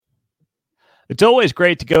It's always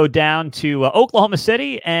great to go down to Oklahoma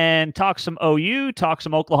City and talk some OU, talk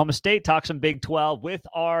some Oklahoma State, talk some Big 12 with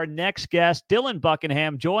our next guest, Dylan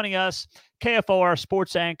Buckingham, joining us, KFOR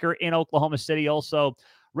sports anchor in Oklahoma City, also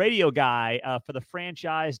radio guy for the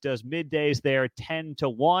franchise, does middays there 10 to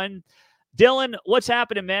 1. Dylan, what's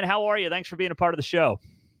happening, man? How are you? Thanks for being a part of the show.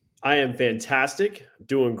 I am fantastic,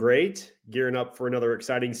 doing great, gearing up for another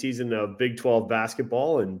exciting season of Big 12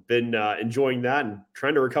 basketball, and been enjoying that and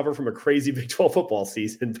trying to recover from a crazy Big 12 football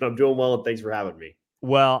season. But I'm doing well, and thanks for having me.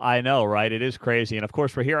 Well, I know, right? It is crazy. And of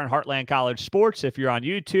course, we're here on Heartland College Sports. If you're on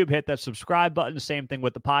YouTube, hit that subscribe button. Same thing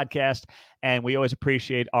with the podcast. And we always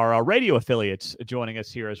appreciate our radio affiliates joining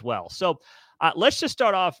us here as well. So let's just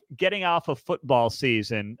start off getting off of football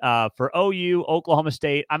season for OU, Oklahoma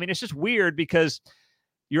State. I mean, it's just weird because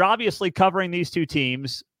you're obviously covering these two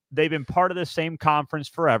teams. They've been part of the same conference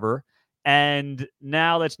forever, and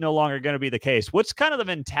now that's no longer going to be the case. What's kind of the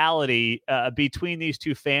mentality between these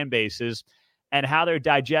two fan bases and how they're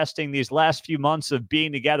digesting these last few months of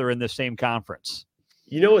being together in the same conference?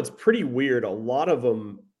 You know, it's pretty weird. A lot of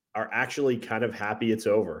them are actually kind of happy it's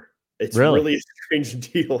over. It's really a strange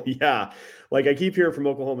deal. Yeah. Like I keep hearing from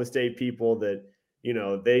Oklahoma State people that, you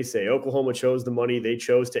know, they say Oklahoma chose the money. They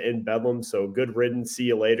chose to end Bedlam. So good riddance. See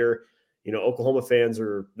you later. You know, Oklahoma fans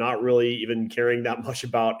are not really even caring that much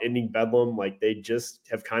about ending Bedlam. Like they just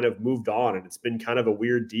have kind of moved on, and it's been kind of a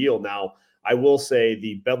weird deal. Now, I will say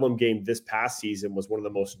the Bedlam game this past season was one of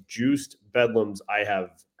the most juiced Bedlams I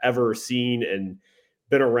have ever seen and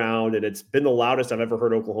been around. And it's been the loudest I've ever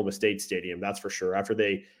heard Oklahoma State Stadium. That's for sure. After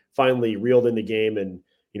they finally reeled in the game and,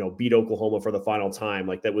 you know, beat Oklahoma for the final time.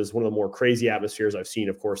 Like that was one of the more crazy atmospheres I've seen.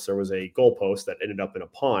 Of course, there was a goalpost that ended up in a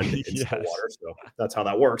pond in Stillwater, so that's how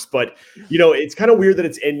that works. But, you know, it's kind of weird that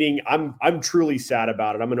it's ending. I'm truly sad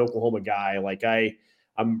about it. I'm an Oklahoma guy. Like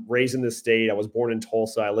I'm raised in this state. I was born in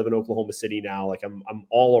Tulsa. I live in Oklahoma City now. Like I'm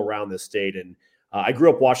all around this state. And I grew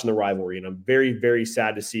up watching the rivalry, and I'm very, very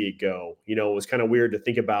sad to see it go. You know, it was kind of weird to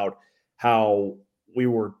think about how we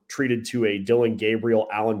were treated to a Dylan Gabriel,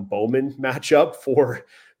 Alan Bowman matchup for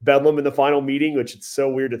Bedlam in the final meeting, which it's so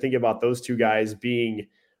weird to think about those two guys being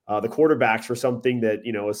the quarterbacks for something that,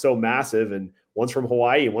 you know, is so massive, and one's from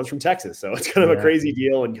Hawaii and one's from Texas. So it's kind of a crazy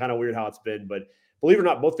deal and kind of weird how it's been. But believe it or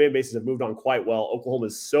not, both fan bases have moved on quite well. Oklahoma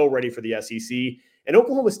is so ready for the SEC, and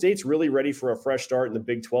Oklahoma State's really ready for a fresh start in the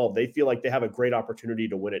Big 12. They feel like they have a great opportunity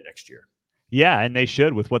to win it next year. Yeah, and they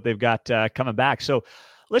should with what they've got coming back. So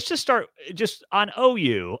let's just start just on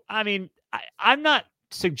OU. I mean, I'm not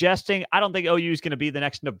suggesting, I don't think OU is going to be the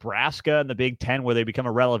next Nebraska in the Big Ten where they become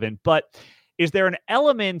irrelevant, but is there an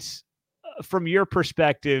element from your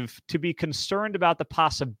perspective to be concerned about the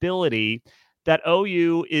possibility that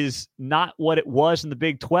OU is not what it was in the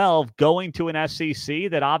Big 12 going to an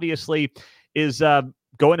SEC that obviously is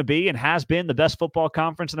going to be and has been the best football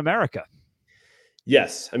conference in America?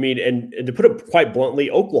 Yes. I mean, and to put it quite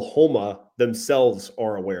bluntly, Oklahoma themselves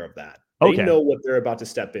are aware of that. They know what they're about to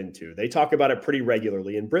step into. They talk about it pretty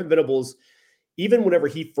regularly. And Brent Venables, even whenever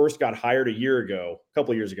he first got hired a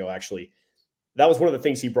couple of years ago, actually, that was one of the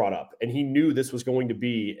things he brought up. And he knew this was going to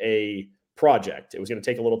be a project. It was going to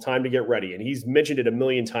take a little time to get ready. And he's mentioned it a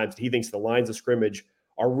million times that he thinks the lines of scrimmage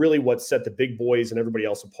are really what set the big boys and everybody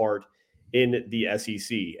else apart in the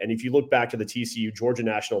SEC. And if you look back to the TCU Georgia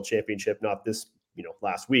National Championship, not this, you know,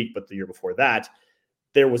 last week, but the year before that,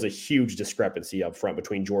 there was a huge discrepancy up front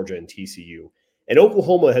between Georgia and TCU. And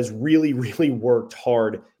Oklahoma has really, really worked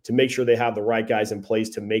hard to make sure they have the right guys in place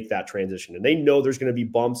to make that transition. And they know there's going to be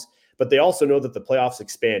bumps, but they also know that the playoff's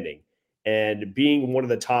expanding. And being one of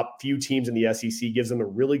the top few teams in the SEC gives them a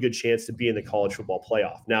really good chance to be in the college football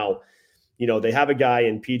playoff. Now, you know, they have a guy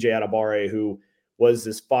in PJ Adebawore who was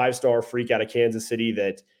this 5-star freak out of Kansas City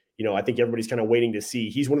that, you know, I think everybody's kind of waiting to see.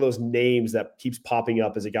 He's one of those names that keeps popping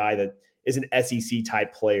up as a guy that is an SEC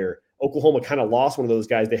type player. Oklahoma kind of lost one of those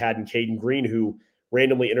guys they had in Caden Green, who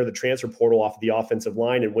randomly entered the transfer portal off of the offensive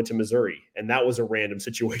line and went to Missouri. And that was a random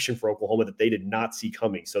situation for Oklahoma that they did not see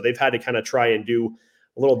coming. So they've had to kind of try and do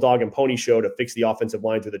a little dog and pony show to fix the offensive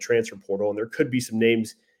line through the transfer portal. And there could be some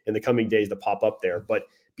names in the coming days to pop up there. But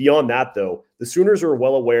beyond that, though, the Sooners are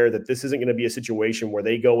well aware that this isn't going to be a situation where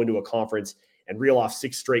they go into a conference and reel off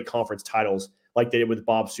 6 straight conference titles like they did with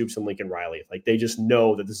Bob Stoops and Lincoln Riley. Like they just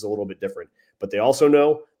know that this is a little bit different, but they also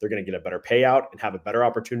know they're going to get a better payout and have a better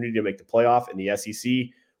opportunity to make the playoff in the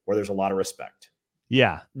SEC, where there's a lot of respect.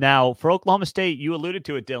 Yeah. Now for Oklahoma State, you alluded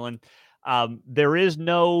to it, Dylan. There is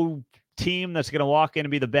no team that's going to walk in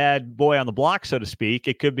and be the bad boy on the block, so to speak.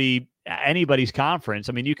 It could be anybody's conference.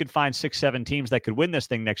 I mean, you could find 6-7 teams that could win this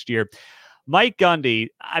thing next year. Mike Gundy,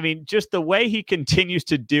 I mean, just the way he continues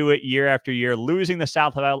to do it year after year, losing the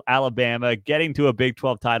South of Alabama, getting to a Big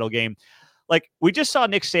 12 title game. Like, we just saw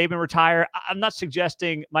Nick Saban retire. I'm not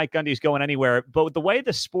suggesting Mike Gundy's going anywhere, but the way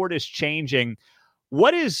the sport is changing,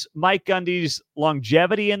 what is Mike Gundy's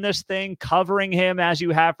longevity in this thing, covering him as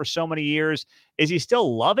you have for so many years? Is he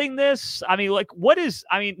still loving this? I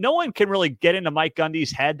mean, no one can really get into Mike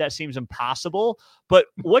Gundy's head. That seems impossible. But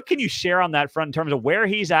what can you share on that front in terms of where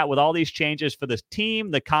he's at with all these changes for this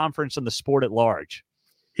team, the conference, and the sport at large?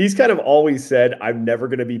 He's kind of always said, I'm never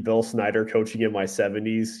going to be Bill Snyder coaching in my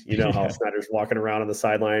 70s. You know how Snyder's walking around on the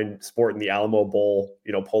sideline sporting the Alamo Bowl,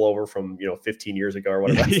 pullover from, 15 years ago or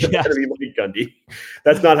whatever. That's going to be Mike Gundy.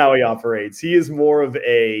 That's not how he operates. He is more of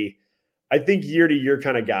a, I think, year-to-year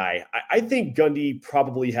kind of guy. I think Gundy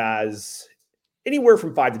probably has anywhere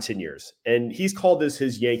from 5 to 10 years, and he's called this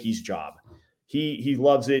his Yankees job. He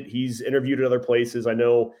loves it. He's interviewed at other places. I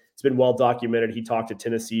know it's been well documented. He talked to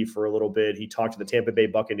Tennessee for a little bit. He talked to the Tampa Bay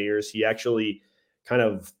Buccaneers. He actually kind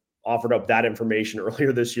of offered up that information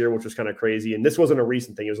earlier this year, which was kind of crazy. And this wasn't a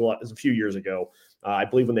recent thing. It was a few years ago, I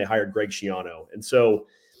believe, when they hired Greg Schiano. And so,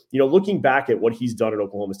 looking back at what he's done at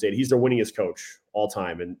Oklahoma State, he's their winningest coach all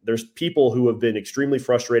time. And there's people who have been extremely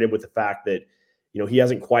frustrated with the fact that, he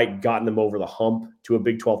hasn't quite gotten them over the hump to a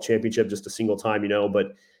Big 12 championship just a single time,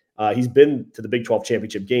 but he's been to the Big 12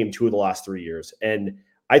 championship game 2 of the last 3 years. And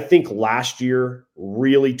I think last year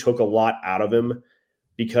really took a lot out of him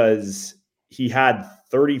because he had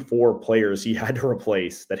 34 players he had to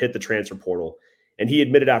replace that hit the transfer portal. And he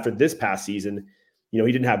admitted after this past season, he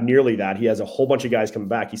didn't have nearly that. He has a whole bunch of guys coming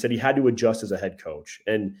back. He said he had to adjust as a head coach.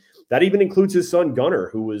 And that even includes his son, Gunnar,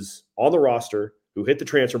 who was on the roster, who hit the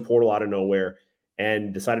transfer portal out of nowhere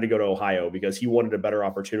and decided to go to Ohio because he wanted a better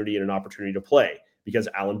opportunity and an opportunity to play because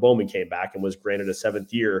Alan Bowman came back and was granted a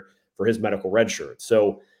 7th year for his medical red shirt.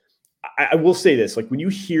 So I will say this, like when you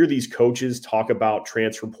hear these coaches talk about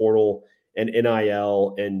transfer portal and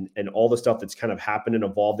NIL and all the stuff that's kind of happened and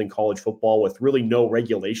evolved in college football with really no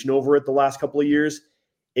regulation over it the last couple of years,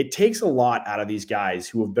 it takes a lot out of these guys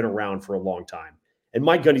who have been around for a long time. And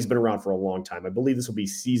Mike Gundy's been around for a long time. I believe this will be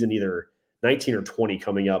season either 19 or 20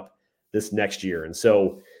 coming up this next year. And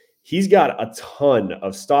so he's got a ton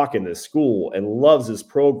of stock in this school and loves his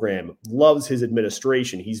program, loves his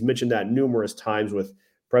administration. He's mentioned that numerous times with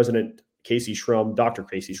President Casey Shrum, Dr.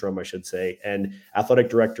 Casey Shrum, I should say, and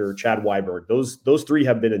athletic director Chad Weiberg. Those three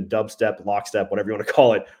have been in dubstep, lockstep, whatever you want to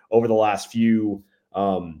call it, over the last few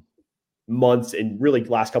months and really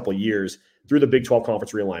last couple of years through the Big 12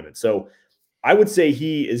 conference realignment. So I would say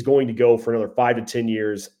he is going to go for another 5 to 10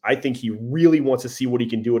 years. I think he really wants to see what he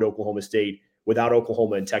can do at Oklahoma State without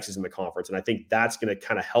Oklahoma and Texas in the conference. And I think that's going to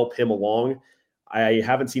kind of help him along. I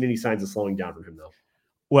haven't seen any signs of slowing down from him, though.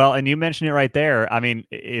 Well, and you mentioned it right there. I mean,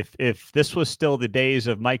 if this was still the days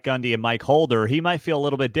of Mike Gundy and Mike Holder, he might feel a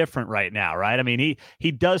little bit different right now, right? I mean,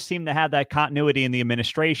 he does seem to have that continuity in the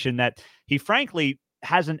administration that he frankly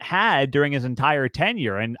hasn't had during his entire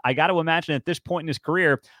tenure. And I got to imagine at this point in his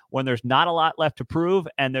career, when there's not a lot left to prove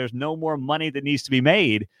and there's no more money that needs to be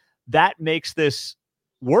made, that makes this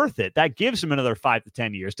worth it. That gives him another 5 to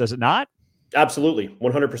 10 years, does it not? Absolutely,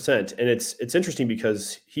 100%. And it's interesting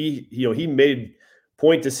because he made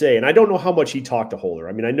point to say, and I don't know how much he talked to Holder.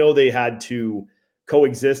 I mean, I know they had to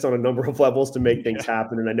coexist on a number of levels to make things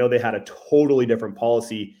happen. And I know they had a totally different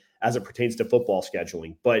policy as it pertains to football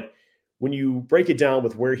scheduling. But when you break it down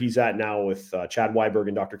with where he's at now with Chad Weiberg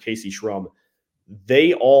and Dr. Casey Shrum,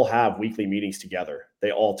 they all have weekly meetings together.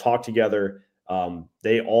 They all talk together.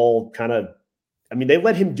 They all kind of, they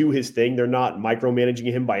let him do his thing. They're not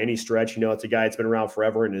micromanaging him by any stretch. It's a guy that's been around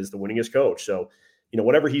forever and is the winningest coach. So,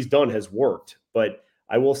 whatever he's done has worked. But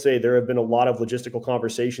I will say there have been a lot of logistical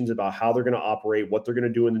conversations about how they're going to operate, what they're going to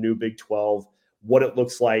do in the new Big 12, what it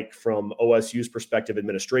looks like from OSU's perspective,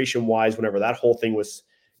 administration-wise, whenever that whole thing was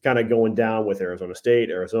kind of going down with Arizona State,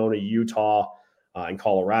 Arizona, Utah, and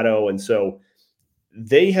Colorado. And so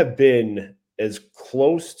they have been as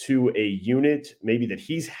close to a unit maybe that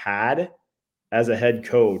he's had as a head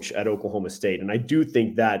coach at Oklahoma State. And I do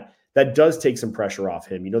think that does take some pressure off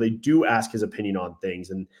him. They do ask his opinion on things.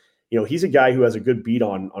 And, he's a guy who has a good beat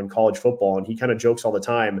on college football. And he kind of jokes all the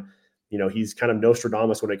time. He's kind of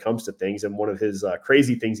Nostradamus when it comes to things. And one of his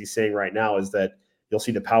crazy things he's saying right now is that you'll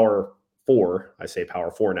see the Power Four, I say Power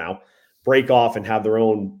Four now, break off and have their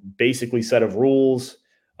own basically set of rules.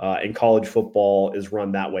 And college football is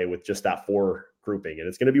run that way with just that 4 grouping. And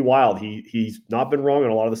it's going to be wild. He's not been wrong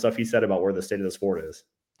on a lot of the stuff he said about where the state of the sport is.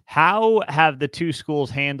 How have the two schools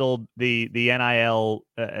handled the NIL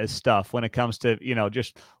stuff when it comes to,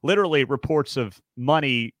 just literally reports of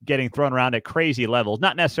money getting thrown around at crazy levels?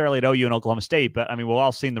 Not necessarily at OU and Oklahoma State, but I mean, we've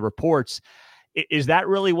all seen the reports. Is that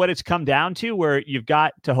really what it's come down to, where you've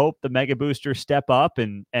got to hope the mega boosters step up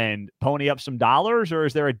and pony up some dollars, or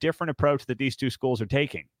is there a different approach that these two schools are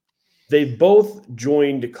taking? They've both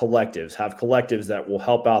joined collectives, have collectives that will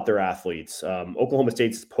help out their athletes. Oklahoma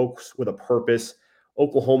State's Pokes with a Purpose.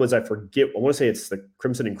 Oklahoma's, I want to say it's the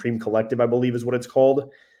Crimson and Cream Collective, I believe is what it's called.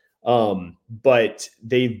 But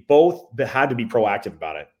they've both had to be proactive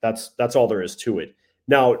about it. That's all there is to it.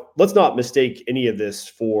 Now, let's not mistake any of this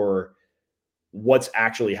for what's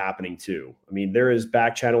actually happening too. I mean, there is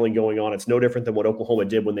back channeling going on. It's no different than what Oklahoma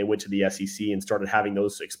did when they went to the SEC and started having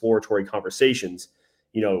those exploratory conversations.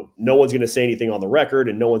 No one's going to say anything on the record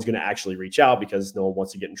and no one's going to actually reach out because no one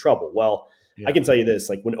wants to get in trouble. Well, yeah. I can tell you this,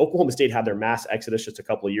 like when Oklahoma State had their mass exodus just a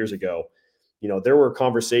couple of years ago, there were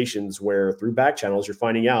conversations where through back channels, you're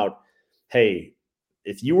finding out, hey,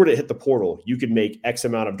 if you were to hit the portal, you could make X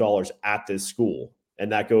amount of dollars at this school.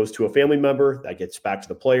 And that goes to a family member, that gets back to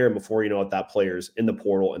the player. And before you know it, that player's in the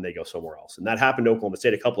portal and they go somewhere else. And that happened to Oklahoma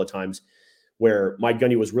State a couple of times where Mike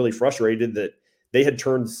Gundy was really frustrated that they had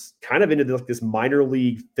turned kind of into this minor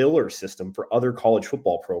league filler system for other college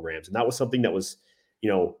football programs. And that was something that was,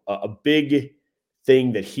 a big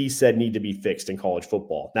thing that he said needed to be fixed in college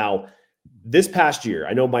football. Now, this past year,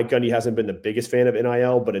 I know Mike Gundy hasn't been the biggest fan of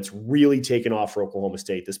NIL, but it's really taken off for Oklahoma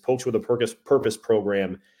State. This Pokes with a Purpose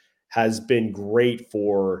program has been great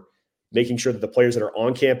for making sure that the players that are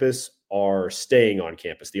on campus are staying on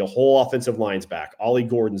campus. The whole offensive line's back. Ollie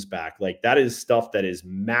Gordon's back. Like that is stuff that is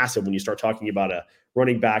massive when you start talking about a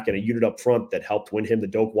running back and a unit up front that helped win him the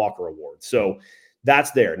Doak Walker Award. So that's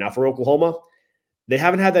there. Now for Oklahoma, they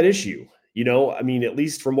haven't had that issue. I mean, at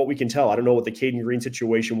least from what we can tell, I don't know what the Caden Green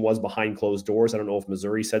situation was behind closed doors. I don't know if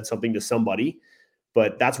Missouri said something to somebody,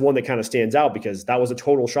 but that's one that kind of stands out because that was a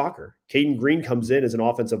total shocker. Caden Green comes in as an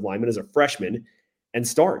offensive lineman, as a freshman, and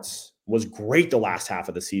was great the last half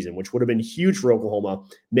of the season, which would have been huge for Oklahoma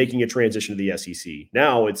making a transition to the SEC.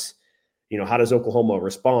 Now it's, how does Oklahoma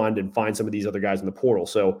respond and find some of these other guys in the portal?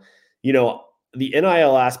 So, the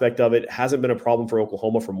NIL aspect of it hasn't been a problem for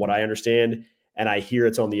Oklahoma from what I understand. And I hear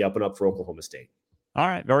it's on the up and up for Oklahoma State. All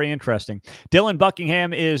right. Very interesting. Dylan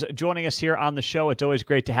Buckingham is joining us here on the show. It's always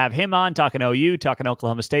great to have him on, talking OU, talking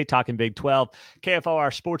Oklahoma State, talking Big 12,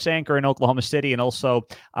 KFOR sports anchor in Oklahoma City, and also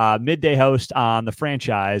midday host on the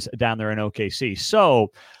franchise down there in OKC.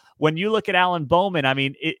 So when you look at Alan Bowman, I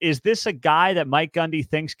mean, is this a guy that Mike Gundy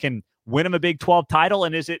thinks can win him a Big 12 title?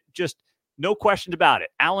 And is it just no questions about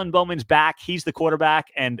it? Alan Bowman's back. He's the quarterback,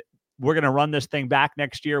 and we're going to run this thing back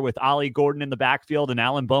next year with Ollie Gordon in the backfield and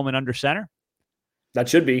Alan Bowman under center? That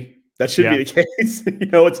should be the case.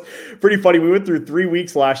 It's pretty funny. We went through 3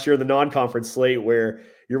 weeks last year in the non-conference slate where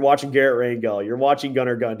you're watching Garrett Rangel, you're watching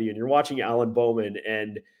Gunnar Gundy, and you're watching Alan Bowman.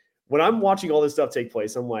 And when I'm watching all this stuff take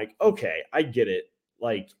place, I'm like, okay, I get it.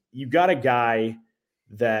 Like, you got a guy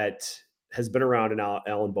that has been around in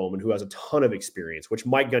Alan Bowman who has a ton of experience, which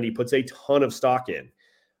Mike Gundy puts a ton of stock in.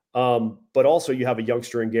 But also you have a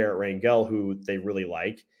youngster in Garrett Rangel who they really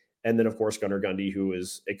like. And then, of course, Gunnar Gundy, who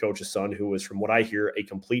is a coach's son, who is, from what I hear, a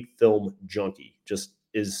complete film junkie, just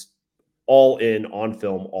is all in on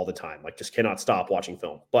film all the time, like just cannot stop watching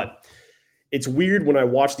film. But it's weird when I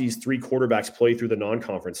watch these three quarterbacks play through the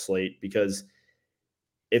non-conference slate, because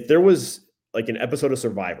if there was like an episode of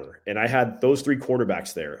Survivor and I had those three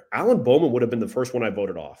quarterbacks there, Alan Bowman would have been the first one I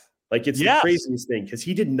voted off. Like, it's the craziest thing because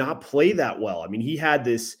he did not play that well. I mean, he had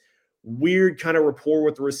this weird kind of rapport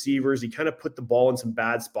with the receivers. He kind of put the ball in some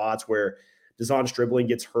bad spots where Dazon Stribling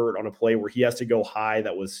gets hurt on a play where he has to go high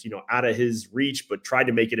that was, out of his reach, but tried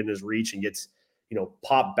to make it in his reach and gets,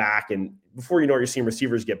 popped back. And before you know it, you're seeing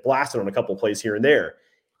receivers get blasted on a couple of plays here and there.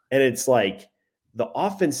 And it's like the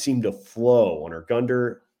offense seemed to flow under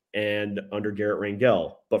Gunnar and under Garrett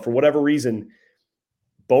Rangel. But for whatever reason,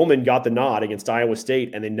 Bowman got the nod against Iowa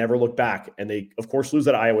State and they never looked back. And they, of course, lose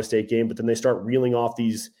that Iowa State game, but then they start reeling off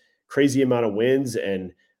these crazy amount of wins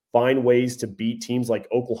and find ways to beat teams like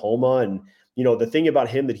Oklahoma. And, the thing about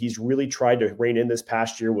him that he's really tried to rein in this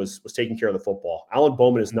past year was taking care of the football. Alan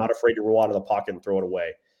Bowman is not afraid to roll out of the pocket and throw it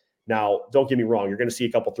away. Now, don't get me wrong. You're going to see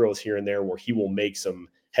a couple throws here and there where he will make some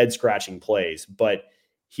head scratching plays, but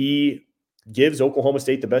he gives Oklahoma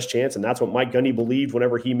State the best chance. And that's what Mike Gundy believed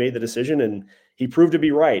whenever he made the decision. And he proved to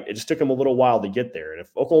be right. It just took him a little while to get there. And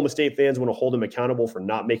if Oklahoma State fans want to hold him accountable for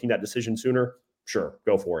not making that decision sooner, sure,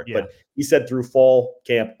 go for it. Yeah. But he said through fall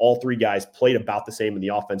camp, all three guys played about the same and the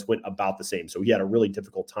offense went about the same. So he had a really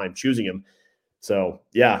difficult time choosing him. So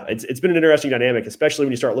yeah, it's been an interesting dynamic, especially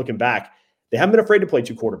when you start looking back. They haven't been afraid to play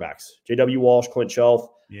two quarterbacks, J.W. Walsh, Clint Shelf.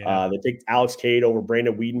 Yeah. They take Alex Cade over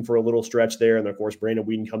Brandon Whedon for a little stretch there. And of course, Brandon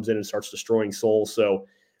Whedon comes in and starts destroying souls. So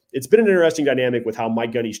it's been an interesting dynamic with how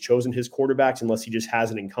Mike Gundy's chosen his quarterbacks, unless he just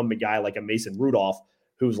has an incumbent guy like a Mason Rudolph,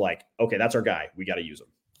 who's like, okay, that's our guy. We got to use him.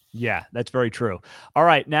 Yeah, that's very true. All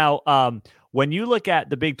right. Now, when you look at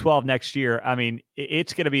the Big 12 next year, I mean,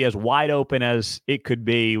 it's going to be as wide open as it could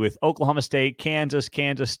be with Oklahoma State, Kansas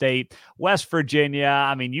State, West Virginia,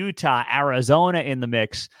 I mean, Utah, Arizona in the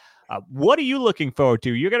mix. What are you looking forward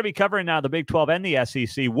to? You're going to be covering now the Big 12 and the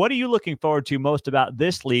SEC. What are you looking forward to most about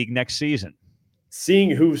this league next season? Seeing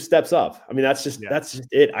who steps up. I mean, that's just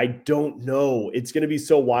it. I don't know. It's going to be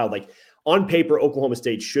so wild. Like on paper, Oklahoma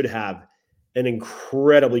State should have an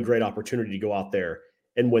incredibly great opportunity to go out there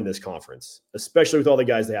and win this conference, especially with all the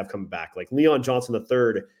guys they have coming back. Like Leon Johnson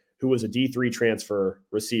III, who was a D3 transfer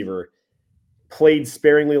receiver, played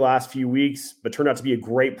sparingly last few weeks, but turned out to be a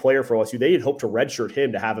great player for OSU. They had hoped to redshirt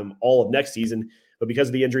him to have him all of next season, but because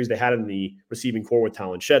of the injuries they had in the receiving core with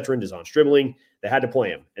Talon Shetron, Dazon Stribling, they had to play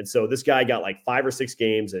him. And so this guy got like 5 or 6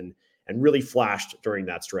 games and really flashed during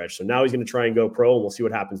that stretch. So now he's going to try and go pro, and we'll see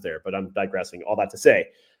what happens there. But I'm digressing. All that to say,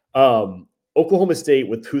 Oklahoma State,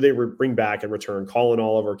 with who they bring back and return, Colin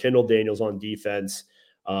Oliver, Kendall Daniels on defense.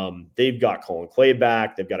 They've got Colin Clay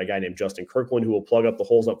back. They've got a guy named Justin Kirkland who will plug up the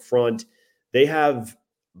holes up front. They have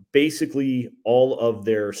basically all of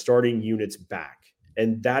their starting units back.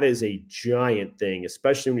 And that is a giant thing,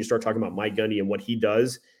 especially when you start talking about Mike Gundy and what he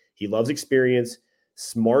does. He loves experience.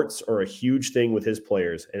 Smarts are a huge thing with his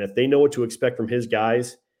players. And if they know what to expect from his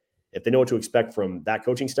guys, if they know what to expect from that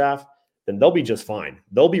coaching staff, then they'll be just fine.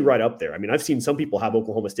 They'll be right up there. I mean, I've seen some people have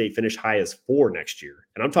Oklahoma State finish high as 4 next year.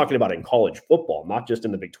 And I'm talking about in college football, not just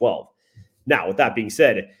in the Big 12. Now, with that being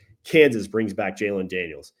said, Kansas brings back Jalen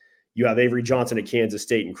Daniels. You have Avery Johnson at Kansas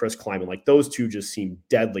State and Chris Kleiman. Like those two just seem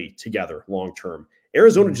deadly together long-term.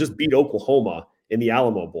 Arizona just beat Oklahoma in the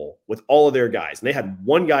Alamo Bowl with all of their guys. And they had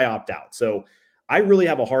one guy opt out. So I really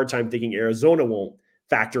have a hard time thinking Arizona won't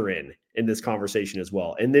factor in this conversation as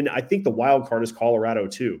well. And then I think the wild card is Colorado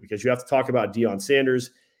too, because you have to talk about Deion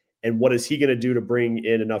Sanders and what is he going to do to bring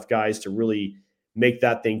in enough guys to really make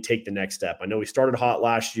that thing take the next step. I know he started hot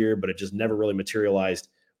last year, but it just never really materialized.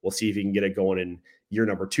 We'll see if he can get it going in year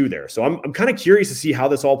number 2 there. So I'm kind of curious to see how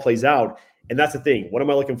this all plays out. And that's the thing. What am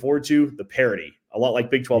I looking forward to? The parity, a lot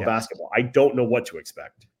like Big 12 basketball. I don't know what to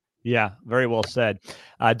expect. Yeah, very well said.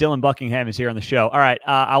 Dylan Buckingham is here on the show. All right,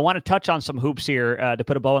 I want to touch on some hoops here to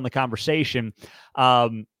put a bow in the conversation.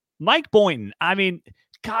 Mike Boynton, I mean,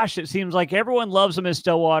 gosh, it seems like everyone loves him in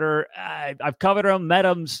Stillwater. I've covered him, met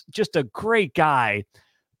him, just a great guy.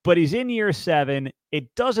 But he's in year 7.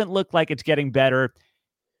 It doesn't look like it's getting better.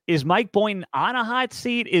 Is Mike Boynton on a hot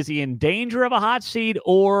seat? Is he in danger of a hot seat?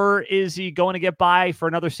 Or is he going to get by for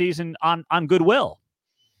another season on goodwill?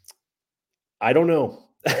 I don't know.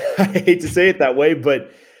 I hate to say it that way,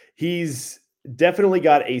 but he's definitely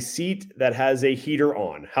got a seat that has a heater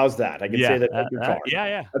on. How's that? I can say that.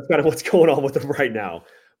 Yeah. That's kind of what's going on with him right now.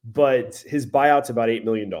 But his buyout's about $8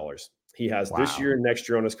 million. He has this year and next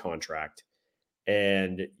year on his contract.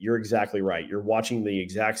 And you're exactly right. You're watching the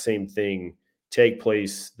exact same thing take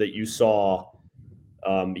place that you saw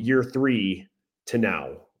year 3 to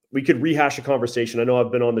now. We could rehash a conversation. I know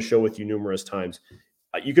I've been on the show with you numerous times.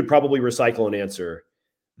 You could probably recycle an answer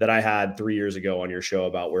that I had 3 years ago on your show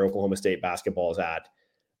about where Oklahoma State basketball is at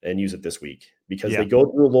and use it this week, because they go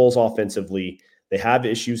through lulls offensively. They have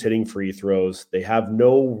issues hitting free throws. They have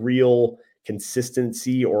no real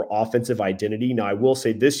consistency or offensive identity. Now, I will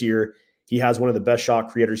say this year, he has one of the best shot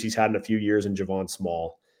creators he's had in a few years in Javon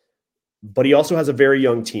Small, but he also has a very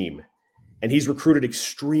young team and he's recruited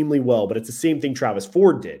extremely well. But it's the same thing Travis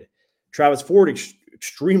Ford did. Travis Ford,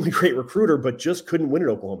 extremely great recruiter, but just couldn't win at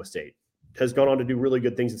Oklahoma State. Has gone on to do really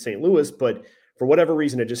good things in St. Louis, but for whatever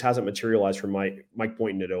reason, it just hasn't materialized for Mike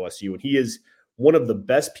Boynton at OSU. And he is one of the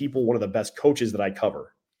best people, one of the best coaches that I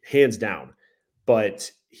cover, hands down. But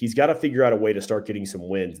he's got to figure out a way to start getting some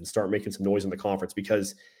wins and start making some noise in the conference,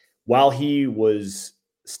 because while he was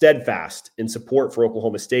steadfast in support for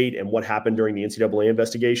Oklahoma State and what happened during the NCAA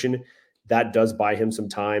investigation, that does buy him some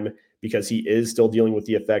time, because he is still dealing with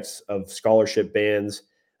the effects of scholarship bans.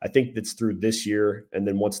 I think that's through this year. And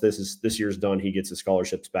then once this year's done, he gets his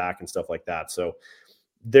scholarships back and stuff like that. So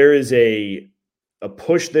there is a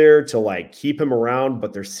push there to like keep him around,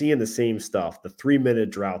 but they're seeing the same stuff. The 3-minute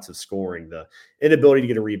droughts of scoring, the inability to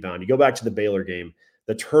get a rebound. You go back to the Baylor game,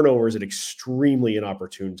 the turnovers at extremely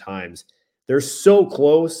inopportune times. They're so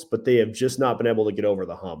close, but they have just not been able to get over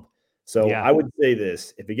the hump. So I would say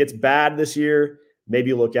this: if it gets bad this year,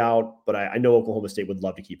 maybe look out, but I know Oklahoma State would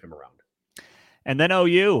love to keep him around. And then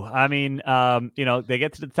OU, I mean, they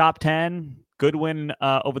get to the top 10. Good win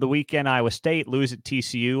over the weekend. Iowa State lose at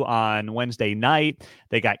TCU on Wednesday night.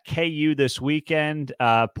 They got KU this weekend.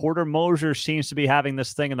 Porter Moser seems to be having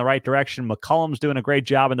this thing in the right direction. McCollum's doing a great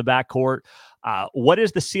job in the backcourt. What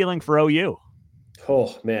is the ceiling for OU?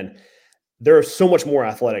 Oh, man. They're so much more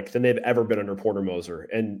athletic than they've ever been under Porter Moser.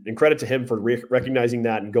 And credit to him for recognizing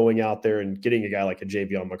that and going out there and getting a guy like a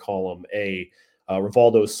Javion McCollum,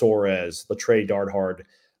 Rivaldo Soares, Latrey Dardhard.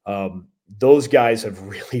 Those guys have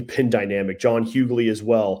really been dynamic. John Hughley as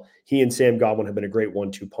well. He and Sam Godwin have been a great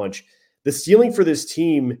 1-2 punch. The ceiling for this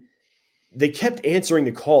team, they kept answering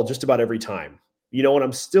the call just about every time. And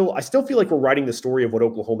I still feel like we're writing the story of what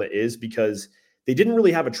Oklahoma is, because they didn't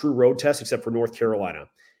really have a true road test except for North Carolina.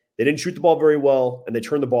 They didn't shoot the ball very well, and they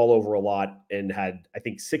turned the ball over a lot and had, I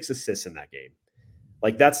think, 6 assists in that game.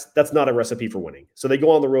 Like that's not a recipe for winning. So they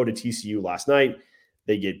go on the road to TCU last night.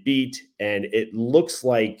 They get beat, and it looks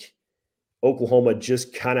like Oklahoma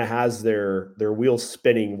just kind of has their wheels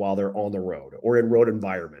spinning while they're on the road or in road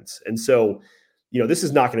environments. And so, this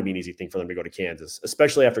is not going to be an easy thing for them to go to Kansas,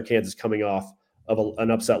 especially after Kansas coming off of an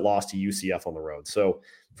upset loss to UCF on the road. So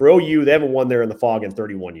for OU, they haven't won there in the Fog in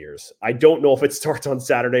 31 years. I don't know if it starts on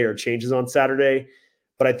Saturday or changes on Saturday,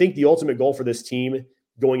 but I think the ultimate goal for this team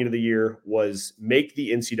going into the year was make the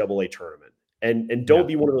NCAA tournament and don't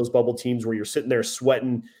be one of those bubble teams where you're sitting there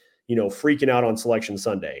sweating, freaking out on Selection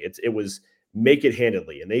Sunday. It was make it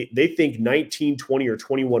handedly. And they think 19, 20, or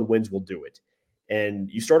 21 wins will do it. And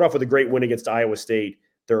you start off with a great win against Iowa State.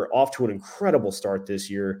 They're off to an incredible start this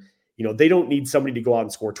year. They don't need somebody to go out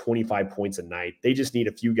and score 25 points a night. They just need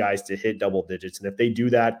a few guys to hit double digits. And if they do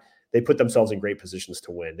that, they put themselves in great positions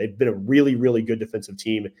to win. They've been a really, really good defensive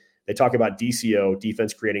team. They talk about DCO,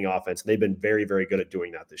 defense creating offense, and they've been very, very good at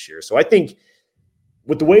doing that this year. So I think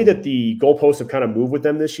with the way that the goalposts have kind of moved with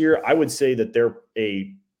them this year, I would say that they're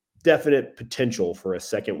a definite potential for a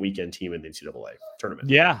second weekend team in the NCAA tournament.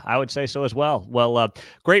 Yeah, I would say so as well. Well,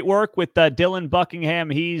 great work with Dylan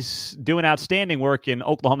Buckingham. He's doing outstanding work in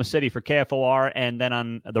Oklahoma City for KFOR and then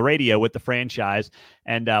on the radio with the franchise.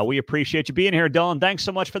 And we appreciate you being here, Dylan. Thanks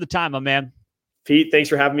so much for the time, my man. Pete, thanks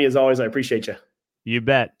for having me as always. I appreciate you. You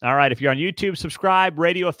bet. All right. If you're on YouTube, subscribe.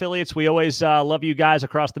 Radio affiliates, we always love you guys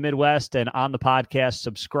across the Midwest, and on the podcast,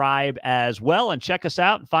 subscribe as well, and check us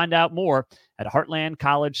out and find out more at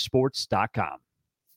heartlandcollegesports.com.